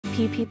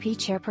PPP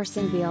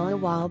Chairperson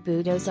Bilawal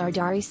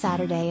Bhutto-Zardari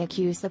Saturday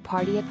accused the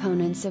party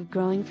opponents of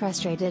growing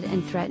frustrated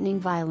and threatening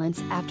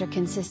violence after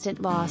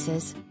consistent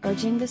losses,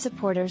 urging the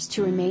supporters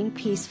to remain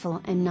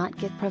peaceful and not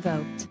get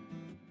provoked.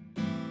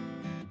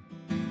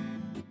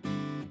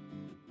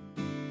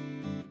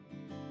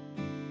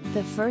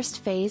 The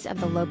first phase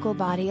of the local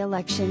body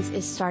elections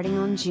is starting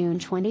on June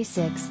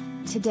 26,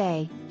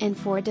 today, in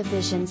 4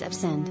 divisions of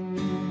Sindh.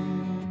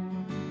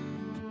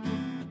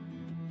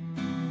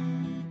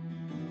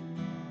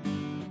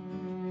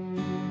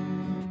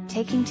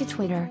 Taking to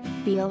Twitter,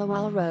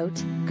 Bilawal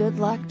wrote, "Good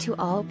luck to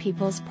all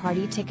People's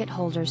Party ticket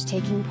holders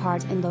taking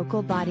part in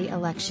local body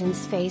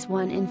elections Phase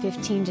 1 in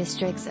 15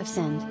 districts of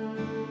Sindh."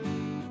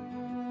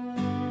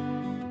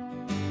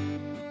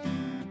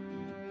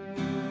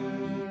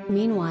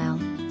 Meanwhile,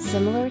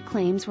 similar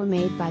claims were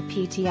made by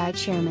PTI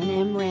chairman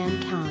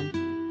Imran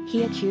Khan.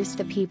 He accused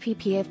the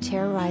PPP of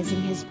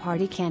terrorizing his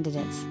party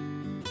candidates.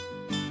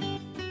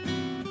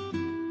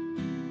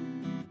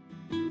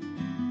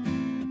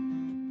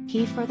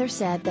 He further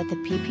said that the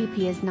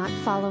PPP is not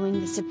following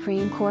the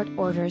Supreme Court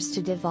orders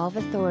to devolve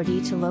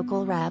authority to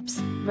local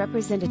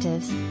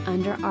representatives,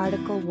 under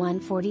Article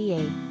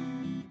 148.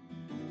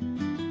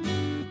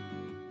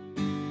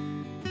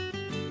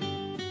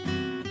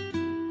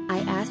 "I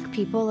ask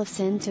people of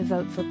Sindh to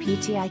vote for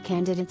PTI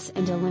candidates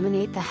and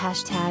eliminate the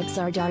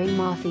 #Zardari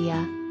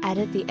Mafia,"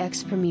 added the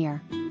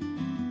ex-premier.